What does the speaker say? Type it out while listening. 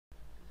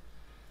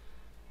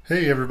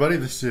Hey everybody,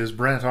 this is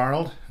Brent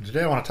Arnold, and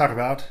today I want to talk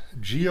about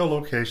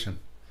geolocation.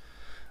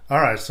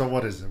 Alright, so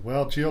what is it?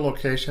 Well,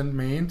 geolocation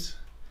means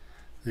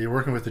that you're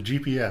working with the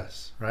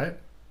GPS, right?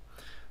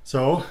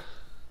 So,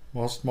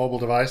 most mobile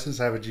devices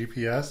have a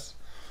GPS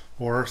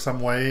or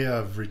some way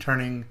of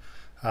returning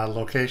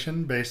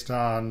location based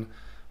on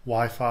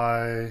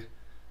Wi-Fi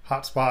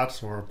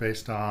hotspots or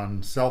based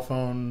on cell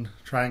phone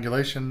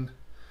triangulation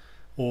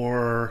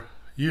or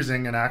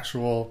using an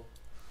actual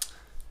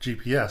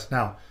GPS.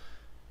 Now,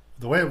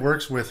 the way it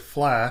works with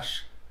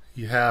Flash,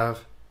 you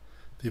have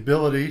the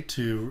ability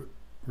to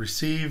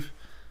receive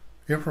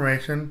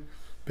information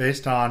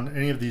based on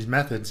any of these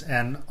methods,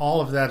 and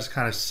all of that is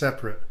kind of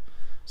separate.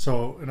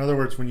 So in other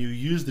words, when you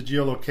use the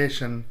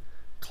geolocation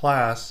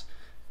class,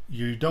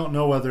 you don't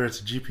know whether it's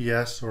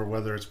GPS or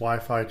whether it's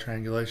Wi-Fi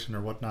triangulation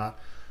or whatnot,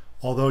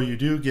 although you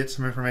do get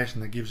some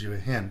information that gives you a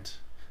hint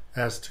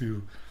as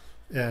to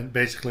and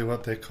basically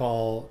what they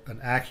call an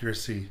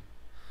accuracy.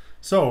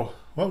 So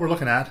what we're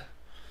looking at,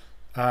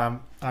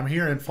 I'm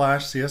here in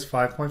Flash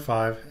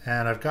CS5.5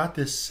 and I've got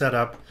this set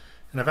up,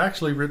 and I've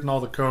actually written all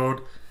the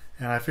code,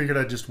 and I figured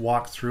I'd just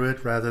walk through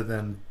it rather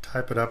than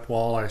type it up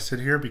while I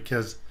sit here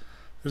because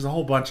there's a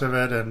whole bunch of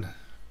it and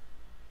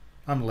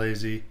I'm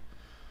lazy,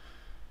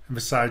 and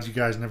besides, you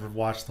guys never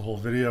watched the whole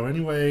video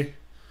anyway.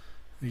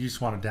 You just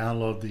want to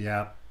download the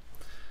app.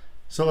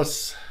 So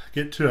let's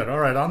get to it.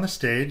 Alright, on the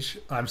stage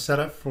I'm set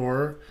up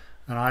for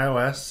an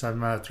iOS.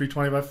 I'm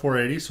 320 by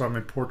 480, so I'm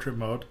in portrait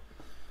mode.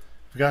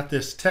 We've got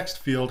this text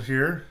field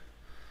here,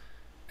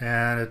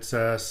 and it's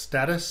a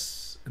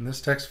status. In this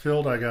text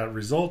field I got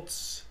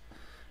results.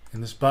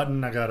 In this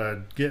button I got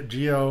a get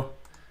geo,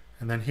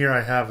 and then here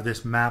I have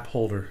this map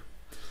holder.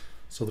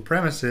 So the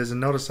premise is, and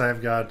notice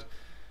I've got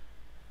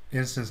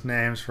instance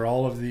names for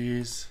all of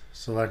these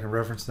so that I can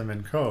reference them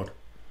in code.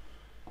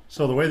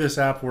 So the way this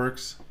app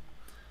works,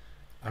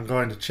 I'm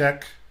going to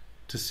check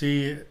to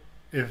see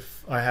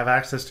if I have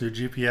access to a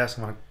GPS.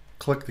 I'm going to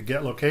click the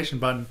get location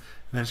button, and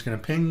then it's going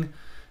to ping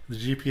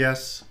the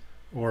GPS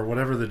or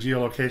whatever the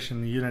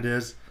geolocation unit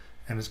is,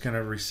 and it's going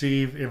to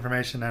receive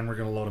information, and we're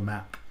going to load a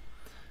map.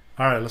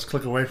 Alright, let's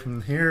click away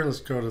from here.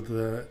 Let's go to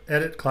the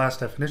edit class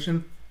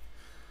definition,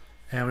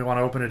 and we want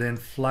to open it in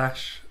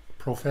Flash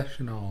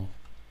Professional.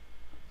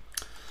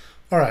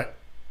 Alright,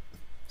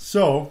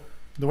 so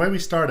the way we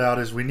start out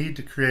is we need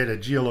to create a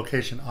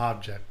geolocation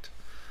object.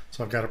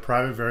 So I've got a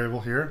private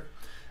variable here.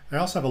 I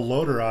also have a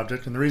loader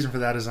object, and the reason for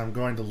that is I'm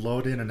going to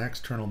load in an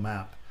external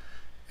map,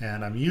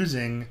 and I'm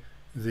using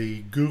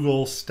the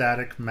Google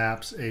Static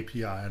Maps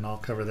API, and I'll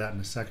cover that in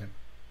a second.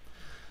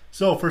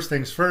 So first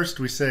things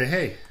first, we say,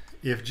 hey,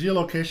 if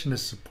geolocation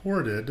is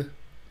supported,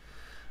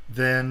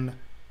 then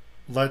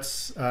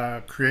let's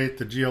create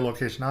the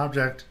geolocation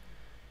object,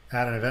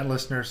 add an event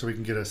listener so we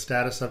can get a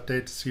status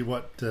update to see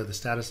what the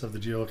status of the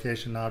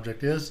geolocation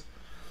object is.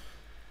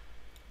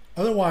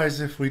 Otherwise,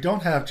 if we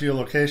don't have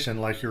geolocation,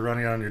 like you're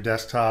running on your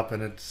desktop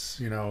and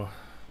it's,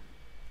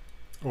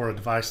 or a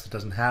device that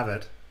doesn't have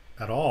it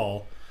at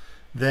all,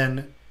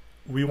 then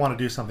we want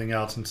to do something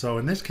else. And so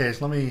in this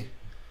case, let me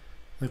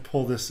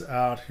pull this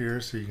out here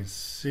so you can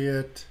see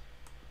it.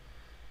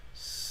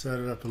 Set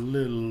it up a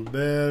little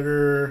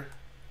better.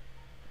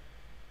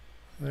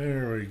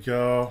 There we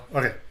go.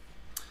 Okay.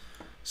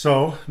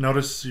 So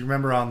notice, you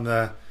remember on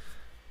the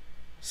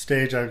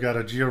stage I've got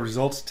a geo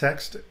results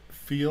text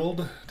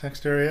field,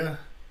 text area.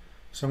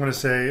 So I'm going to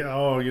say,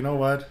 oh, you know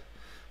what?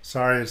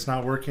 Sorry, it's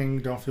not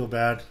working. Don't feel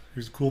bad.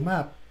 Here's a cool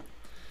map.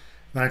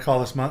 Then I call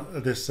this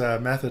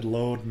method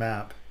load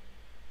map.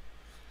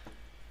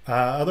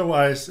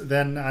 Otherwise,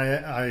 then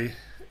I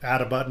add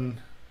a button.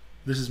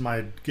 This is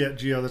my get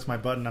geo. That's my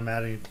button. I'm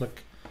adding a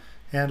click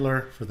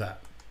handler for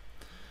that.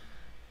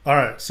 All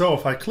right. So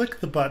if I click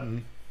the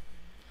button,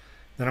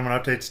 then I'm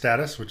going to update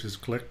status, which is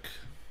click.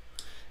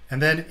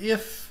 And then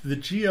if the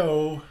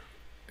geo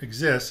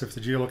exists, if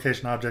the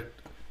geolocation object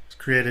is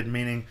created,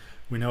 meaning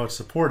we know it's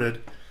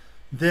supported,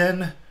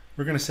 then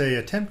we're going to say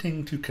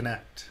attempting to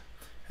connect.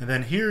 And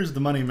then here's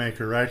the money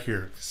maker right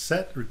here,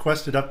 set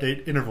requested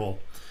update interval.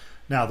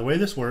 Now the way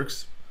this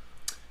works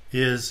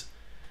is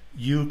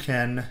you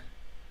can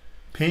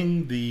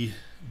ping the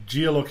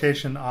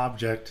geolocation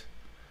object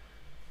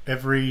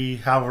every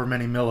however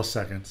many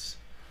milliseconds,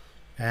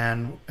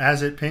 and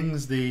as it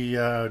pings the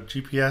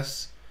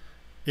GPS,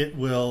 it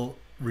will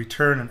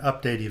return an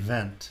update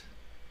event.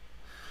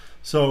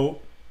 So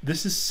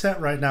this is set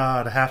right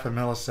now at half a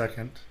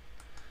millisecond,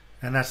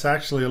 and that's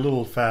actually a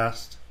little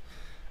fast.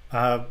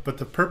 But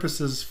the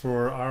purposes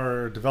for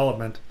our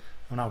development,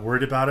 I'm not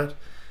worried about it.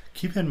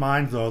 Keep in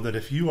mind though that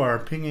if you are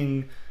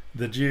pinging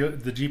the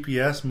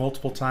GPS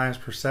multiple times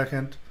per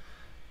second,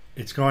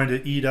 it's going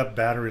to eat up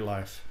battery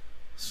life.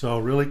 So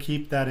really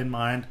keep that in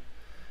mind.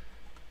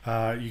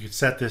 You could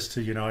set this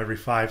to every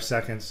 5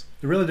 seconds.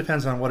 It really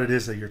depends on what it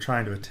is that you're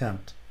trying to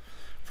attempt.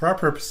 For our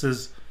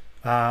purposes,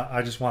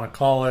 I just want to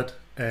call it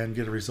and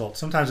get a result.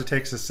 Sometimes it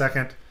takes a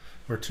second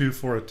or two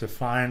for it to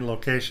find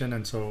location,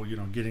 and so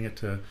getting it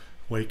to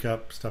wake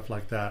up, stuff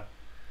like that.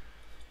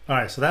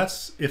 Alright, so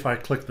that's if I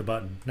click the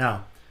button.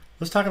 Now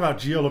Let's talk about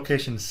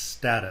geolocation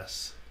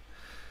status.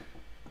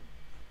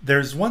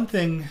 There's one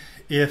thing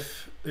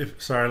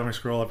sorry, let me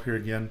scroll up here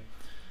again.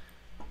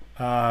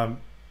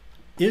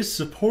 Is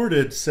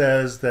supported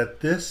says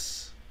that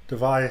this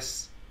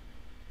device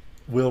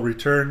will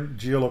return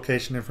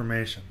geolocation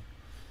information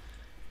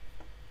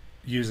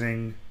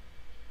using,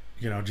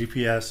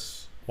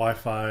 GPS,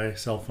 Wi-Fi,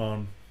 cell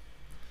phone,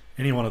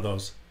 any one of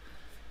those.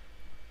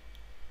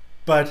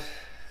 But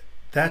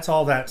that's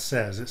all that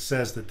says. It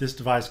says that this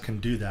device can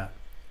do that.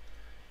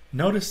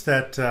 Notice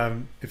that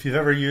if you've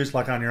ever used,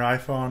 like on your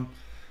iPhone,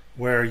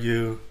 where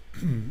you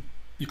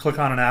click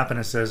on an app and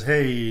it says,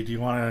 hey, do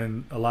you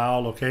want to allow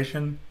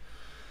location?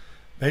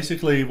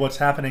 Basically what's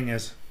happening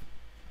is,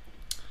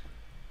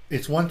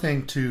 it's one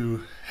thing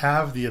to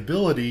have the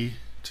ability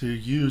to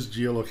use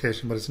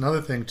geolocation, but it's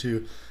another thing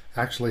to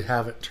actually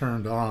have it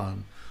turned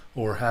on,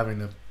 or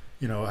having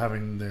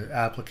the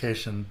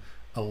application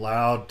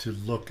allowed to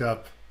look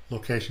up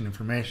location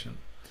information.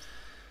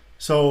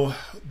 So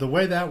the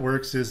way that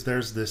works is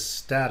there's this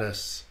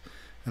status,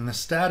 and the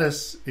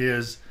status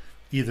is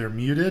either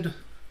muted,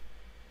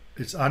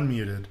 it's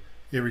unmuted,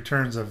 it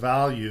returns a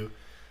value,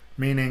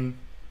 meaning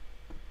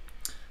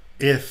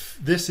if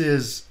this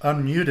is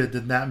unmuted,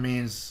 then that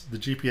means the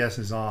GPS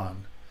is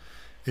on.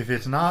 If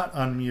it's not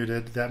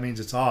unmuted, that means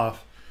it's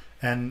off.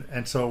 And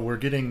so we're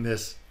getting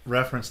this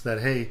reference that,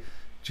 hey,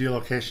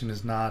 geolocation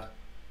is not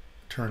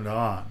turned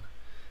on.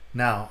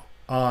 Now,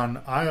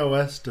 on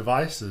iOS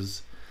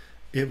devices,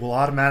 it will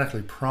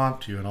automatically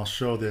prompt you, and I'll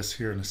show this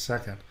here in a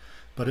second,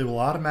 but it will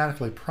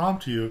automatically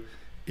prompt you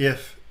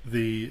if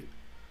the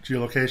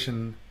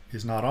geolocation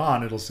is not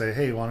on. It'll say,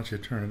 hey, why don't you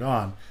turn it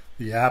on?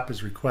 The app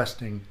is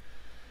requesting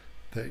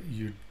that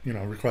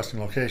requesting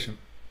location.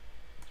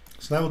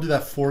 So that will do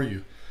that for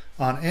you.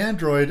 On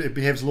Android, it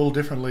behaves a little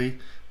differently.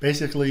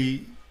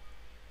 Basically,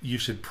 you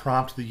should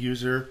prompt the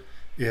user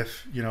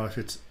if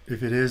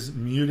it is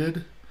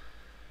muted,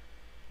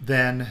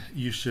 then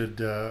you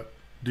should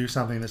do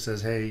something that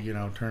says, hey,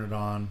 turn it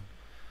on,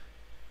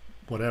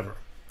 whatever.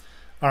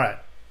 All right,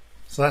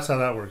 so that's how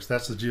that works.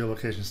 That's the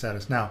geolocation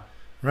status. Now,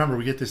 remember,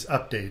 we get this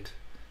update.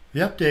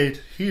 The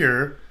update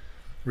here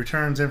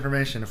returns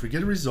information. If we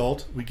get a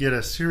result, we get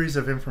a series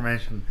of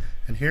information,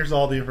 and here's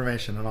all the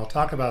information, and I'll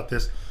talk about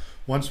this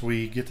once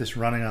we get this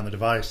running on the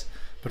device.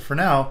 But for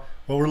now,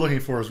 what we're looking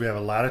for is we have a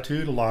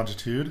latitude, a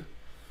longitude,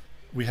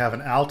 we have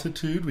an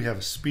altitude, we have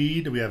a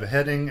speed, we have a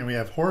heading, and we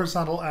have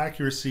horizontal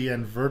accuracy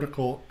and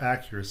vertical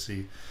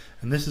accuracy.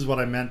 And this is what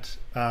I meant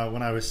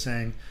when I was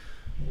saying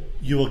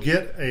you will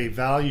get a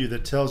value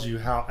that tells you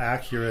how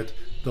accurate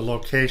the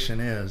location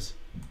is.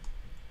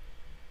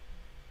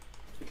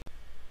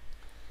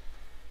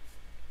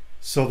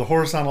 So the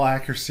horizontal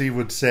accuracy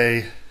would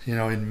say,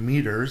 in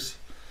meters,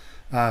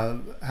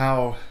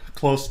 how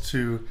close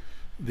to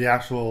the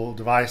actual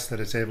device that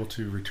it's able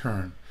to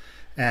return.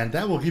 And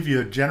that will give you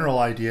a general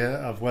idea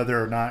of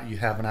whether or not you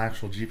have an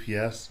actual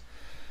GPS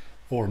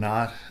or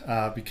not.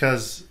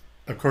 Because,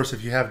 of course,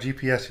 if you have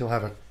GPS, you'll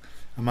have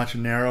a much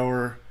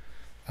narrower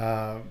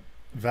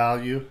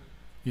value,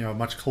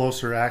 much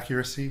closer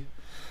accuracy.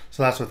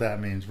 So that's what that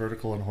means,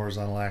 vertical and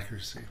horizontal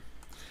accuracy.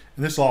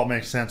 And this all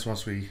makes sense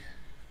once we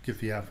get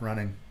the app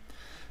running.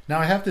 Now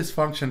I have this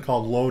function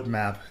called load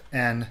map,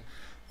 and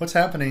what's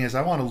happening is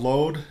I want to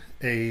load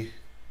a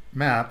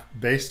map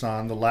based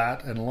on the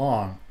lat and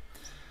long.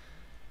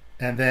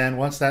 And then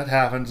once that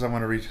happens, I'm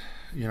going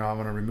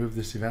to remove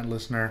this event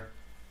listener.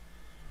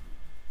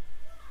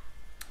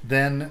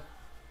 Then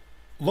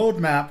load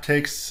map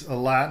takes a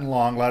lat and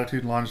long,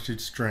 latitude and longitude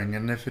string,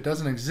 and if it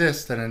doesn't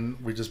exist, then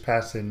we just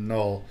pass in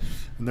null.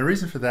 And the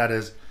reason for that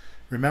is,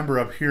 remember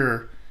up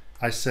here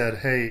I said,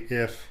 hey,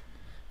 if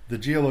the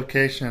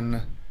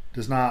geolocation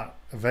is not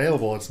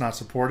available, it's not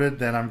supported,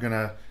 then I'm going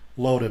to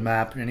load a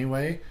map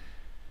anyway.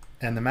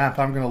 And the map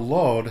I'm going to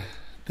load,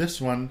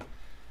 this one,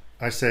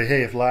 I say,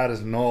 hey, if lat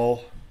is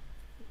null,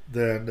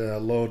 then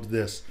load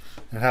this.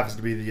 And it happens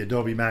to be the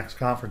Adobe Max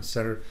Conference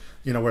Center,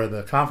 where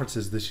the conference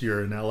is this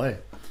year in LA.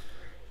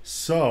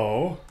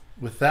 So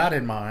with that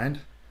in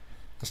mind,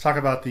 let's talk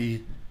about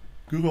the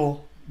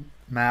Google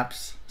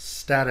Maps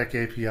Static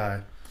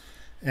API.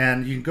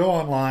 And you can go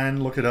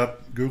online, look it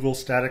up, Google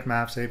Static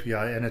Maps API,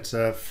 and it's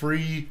a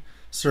free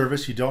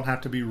service. You don't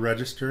have to be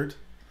registered.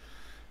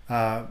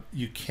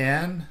 You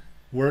can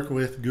work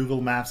with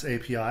Google Maps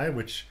API,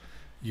 which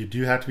you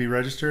do have to be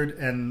registered.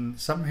 And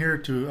something here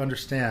to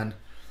understand,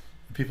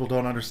 people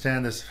don't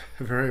understand this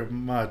very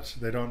much.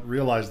 They don't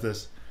realize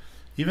this.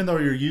 Even though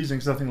you're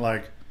using something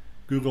like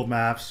Google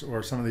Maps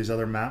or some of these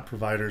other map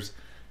providers,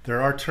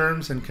 there are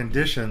terms and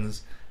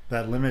conditions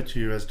that limit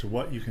you as to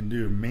what you can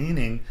do,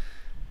 meaning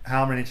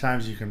how many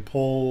times you can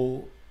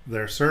pull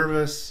their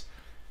service,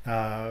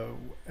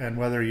 and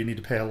whether you need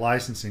to pay a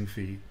licensing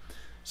fee.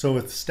 So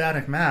with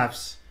static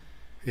maps,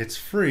 it's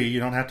free. You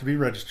don't have to be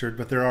registered,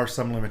 but there are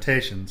some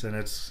limitations, and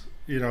it's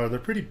they're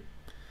pretty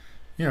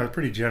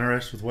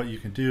generous with what you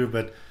can do.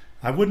 But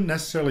I wouldn't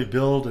necessarily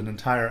build an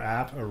entire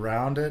app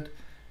around it.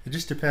 It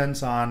just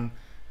depends on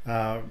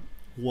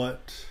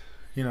what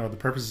the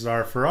purposes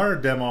are. For our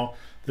demo,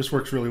 this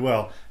works really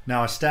well.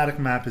 Now a static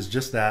map is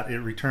just that. It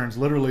returns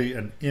literally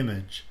an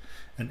image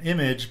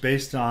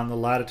based on the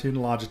latitude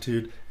and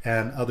longitude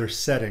and other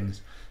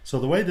settings. So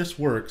the way this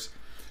works,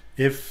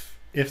 if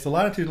the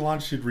latitude and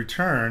longitude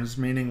returns,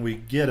 meaning we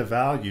get a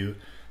value,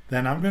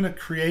 then I'm going to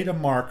create a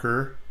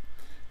marker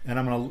and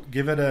I'm going to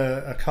give it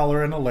a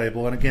color and a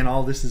label. And again,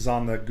 all this is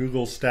on the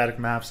Google Static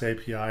Maps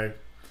API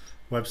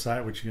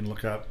website, which you can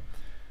look up.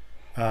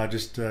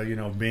 You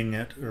know, Bing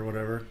it or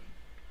whatever.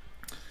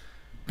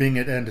 Bing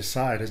it and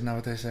decide, isn't that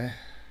what they say?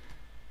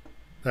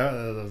 That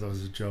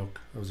was a joke.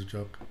 That was a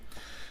joke.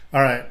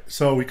 All right,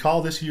 so we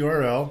call this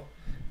URL,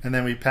 and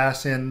then we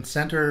pass in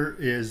center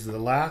is the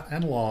lat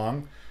and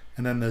long,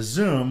 and then the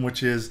zoom,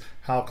 which is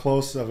how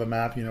close of a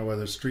map, you know,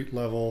 whether street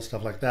level,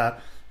 stuff like that,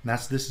 and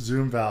that's this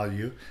zoom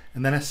value,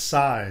 and then a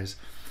size.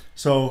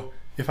 So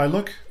if I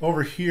look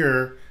over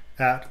here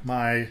at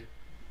my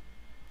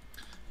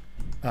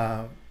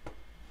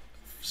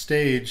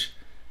stage,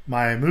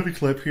 my movie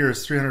clip here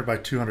is 300 by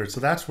 200, so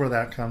that's where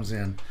that comes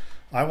in.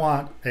 I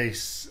want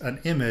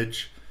an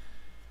image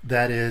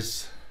that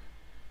is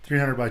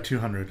 300 by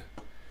 200,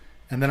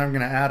 and then I'm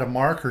going to add a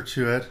marker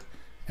to it,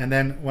 and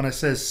then when it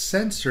says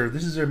sensor,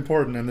 this is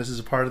important and this is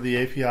a part of the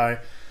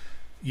API,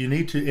 you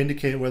need to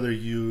indicate whether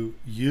you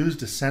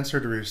used a sensor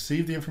to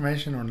receive the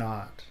information or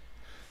not.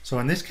 So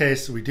in this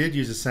case we did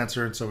use a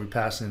sensor, and so we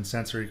pass in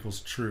sensor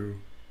equals true.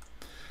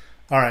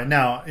 Alright,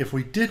 now if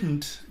we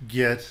didn't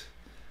get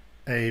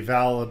a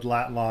valid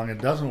lat long, it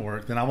doesn't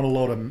work, then I'm going to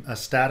load a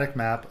static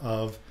map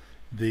of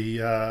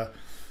the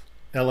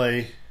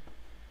LA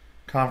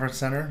Conference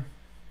Center.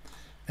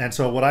 And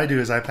so what I do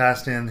is I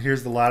passed in,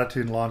 here's the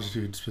latitude and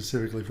longitude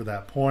specifically for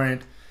that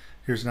point.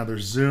 Here's another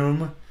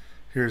zoom.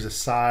 Here's a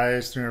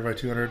size, 300 by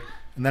 200.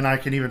 And then I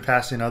can even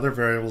pass in other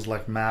variables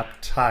like map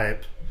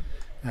type.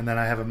 And then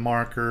I have a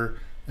marker.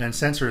 And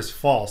sensor is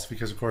false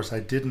because, of course, I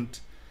didn't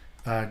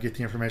get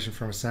the information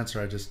from a sensor.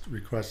 I just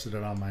requested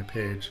it on my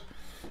page.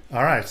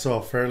 All right,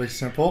 so fairly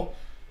simple.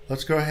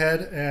 Let's go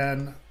ahead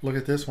and look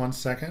at this 1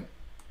 second.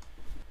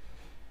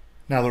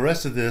 Now the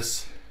rest of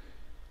this,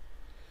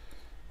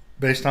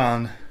 based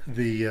on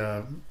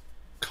the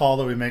call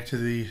that we make to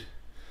the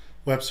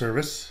web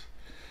service,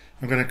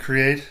 I'm going to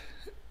create,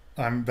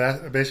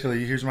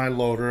 basically here's my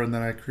loader, and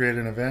then I create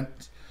an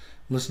event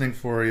listening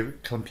for a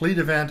complete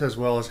event as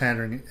well as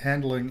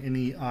handling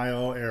any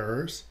IO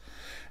errors.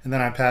 And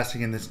then I'm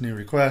passing in this new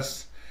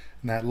request,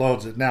 and that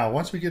loads it. Now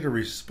once we get a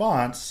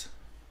response,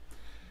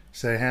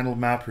 say handle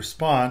map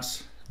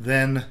response,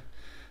 then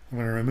I'm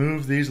going to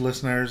remove these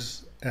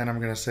listeners and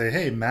I'm going to say,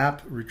 hey,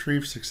 map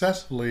retrieved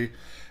successfully,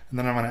 and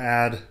then I'm going to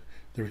add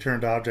the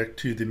returned object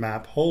to the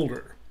map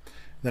holder.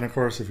 Then of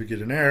course if we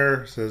get an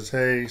error, it says,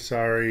 hey,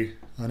 sorry,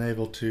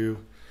 unable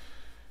to,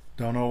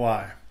 don't know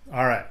why.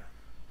 Alright,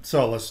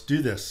 so let's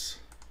do this.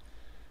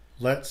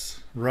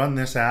 Let's run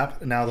this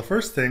app. Now the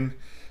first thing,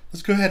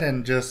 let's go ahead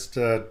and just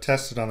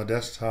test it on the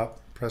desktop.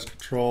 Press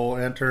Control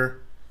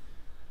Enter,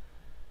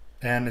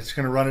 and it's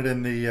going to run it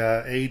in the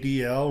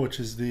ADL, which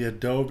is the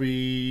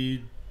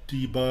Adobe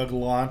Debug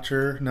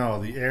Launcher.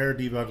 No, the Air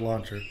Debug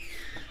Launcher.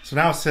 So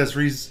now it says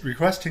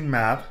requesting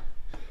map.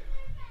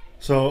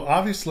 So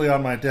obviously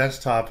on my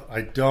desktop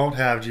I don't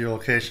have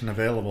geolocation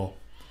available.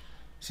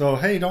 So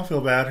hey, don't feel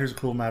bad. Here's a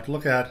cool map to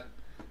look at,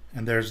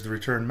 and there's the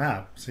return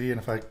map. See,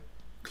 and if I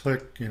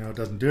click, you know, it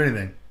doesn't do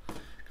anything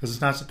because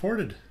it's not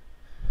supported.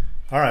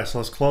 All right, so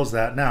let's close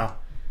that. Now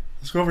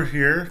let's go over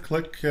here,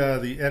 click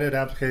the Edit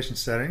Application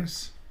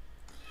Settings,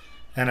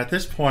 and at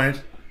this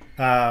point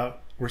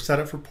we're set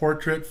up for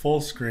portrait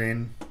full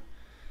screen.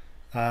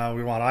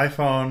 We want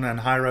iPhone and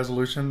high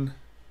resolution.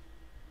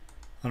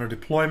 Under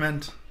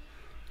deployment,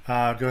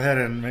 go ahead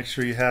and make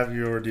sure you have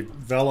your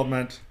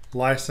development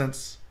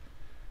license.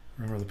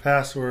 Remember the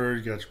password,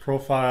 you got your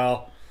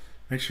profile.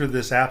 Make sure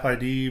this app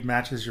ID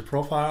matches your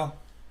profile.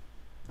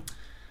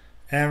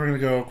 And we're going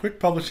to go quick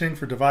publishing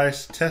for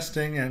device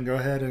testing and go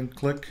ahead and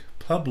click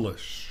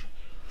publish.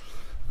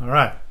 All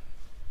right,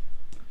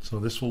 so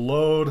this will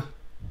load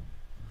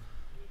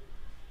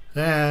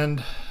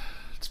and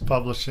it's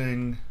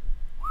publishing.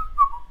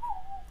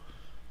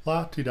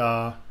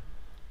 La-ti-da.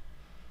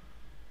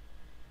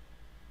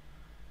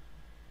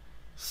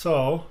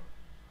 So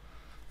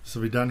this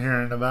will be done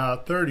here in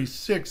about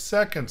 36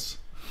 seconds.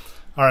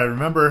 All right,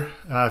 remember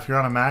if you're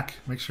on a Mac,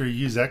 make sure you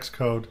use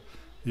Xcode,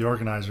 the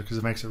organizer, because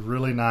it makes it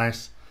really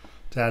nice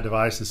to add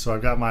devices. So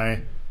I've got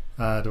my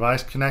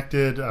device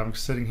connected. I'm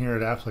sitting here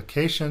at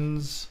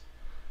applications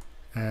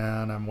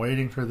and I'm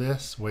waiting for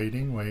this.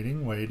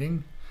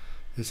 Waiting.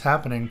 It's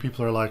happening.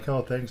 People are like,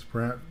 oh, thanks,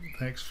 Brent.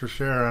 Thanks for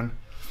sharing.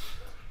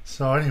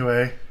 So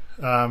anyway,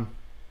 the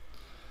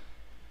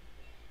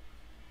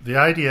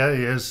idea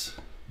is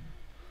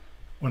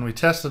when we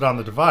test it on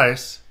the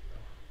device,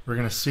 we're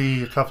going to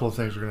see a couple of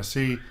things. We're going to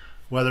see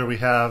whether we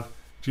have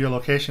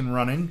geolocation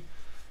running.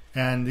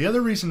 And the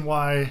other reason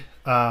why,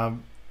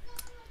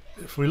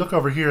 if we look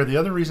over here, the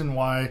other reason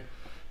why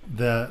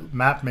the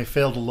map may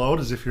fail to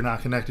load is if you're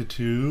not connected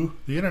to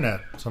the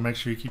internet. So make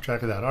sure you keep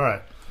track of that. All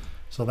right,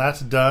 so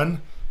that's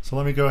done. So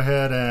let me go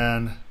ahead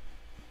and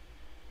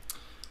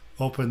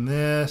open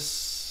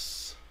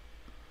this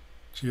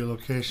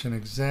geolocation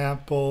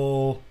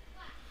example.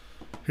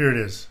 Here it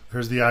is.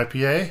 Here's the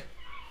IPA,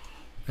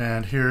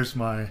 and here's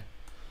my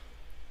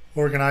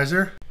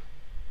organizer.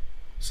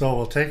 So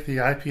we'll take the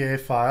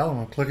IPA file and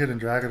we'll click it and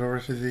drag it over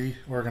to the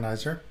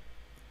organizer,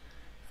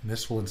 and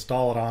this will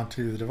install it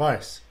onto the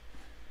device.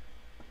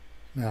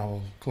 Now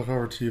we'll click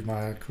over to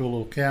my cool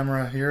little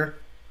camera here,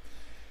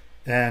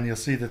 and you'll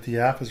see that the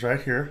app is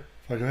right here.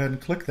 If I go ahead and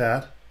click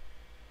that,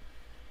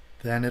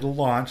 then it'll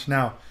launch.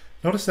 Now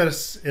notice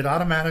that it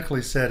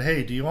automatically said,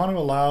 hey, do you want to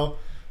allow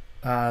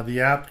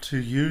the app to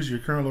use your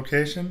current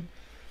location?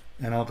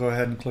 And I'll go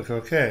ahead and click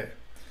OK.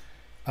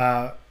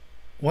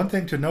 One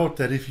thing to note,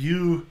 that if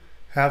you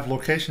have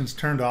locations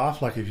turned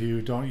off, like if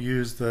you don't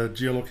use the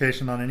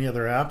geolocation on any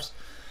other apps,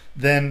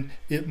 then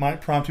it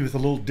might prompt you with a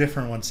little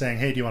different one saying,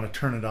 hey, do you want to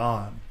turn it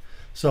on?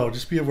 So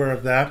just be aware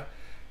of that.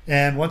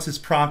 And once it's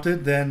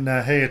prompted, then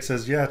hey, it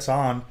says, yeah, it's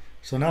on.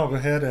 So now I'll go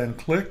ahead and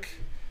click,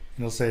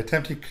 and it'll say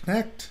attempting to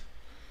connect.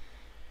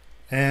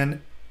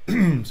 And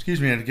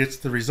excuse me, and it gets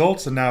the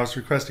results, and now it's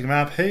requesting a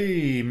map.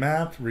 Hey,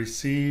 map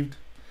retrieved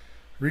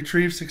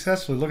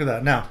successfully. Look at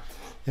that. Now,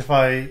 if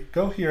I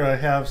go here, I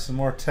have some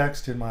more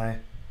text in my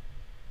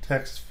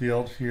text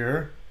field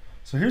here.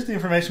 So here's the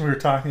information we were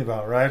talking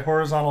about, right?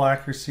 Horizontal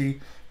accuracy,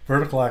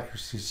 vertical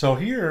accuracy. So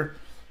here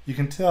you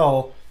can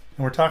tell,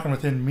 and we're talking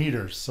within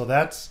meters. So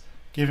that's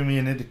giving me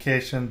an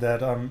indication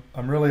that I'm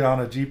really on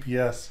a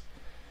GPS,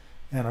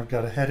 and I've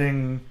got a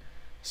heading,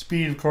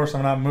 speed, of course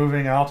I'm not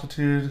moving,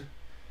 altitude,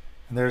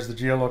 and there's the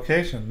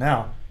geolocation.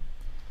 Now,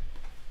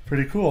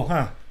 pretty cool,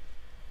 huh?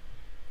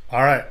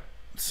 All right,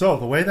 so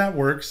the way that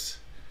works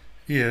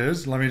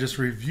is, let me just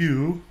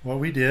review what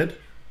we did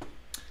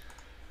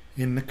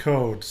in the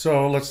code.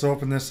 So let's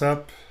open this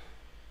up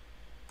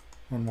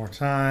one more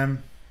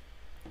time.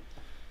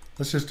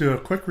 Let's just do a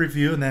quick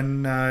review, and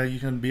then you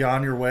can be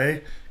on your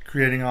way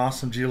creating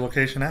awesome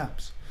geolocation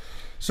apps.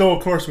 So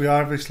of course we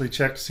obviously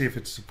check to see if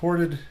it's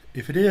supported.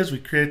 If it is, we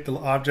create the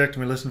object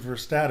and we listen for a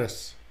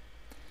status.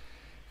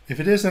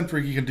 If it isn't,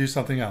 you can do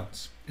something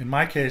else. In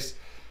my case,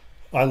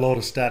 I load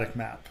a static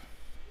map.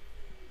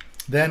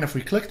 Then if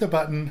we click the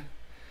button,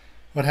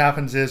 what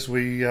happens is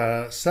we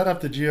set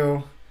up the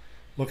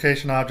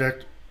geolocation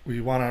object.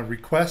 We want to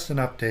request an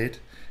update,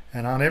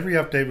 and on every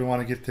update we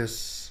want to get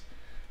this,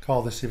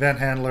 call this event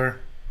handler.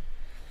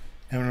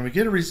 And when we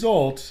get a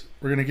result,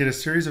 we're going to get a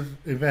series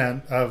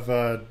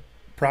of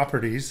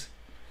properties,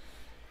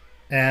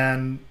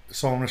 and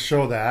so I'm going to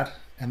show that,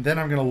 and then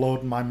I'm going to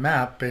load my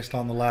map based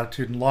on the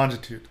latitude and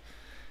longitude.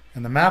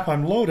 And the map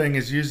I'm loading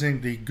is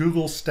using the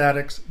Google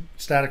Static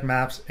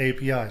Maps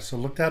API. So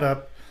look that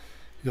up.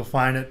 You'll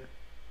find it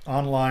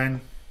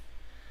online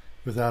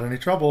without any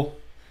trouble.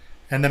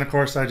 And then of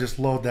course I just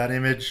load that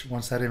image.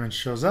 Once that image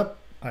shows up,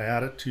 I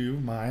add it to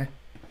my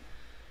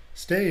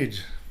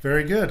stage.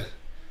 Very good.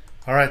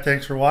 All right,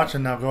 thanks for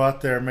watching. Now go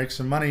out there and make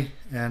some money,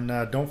 and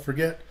don't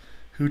forget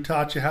who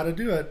taught you how to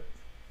do it.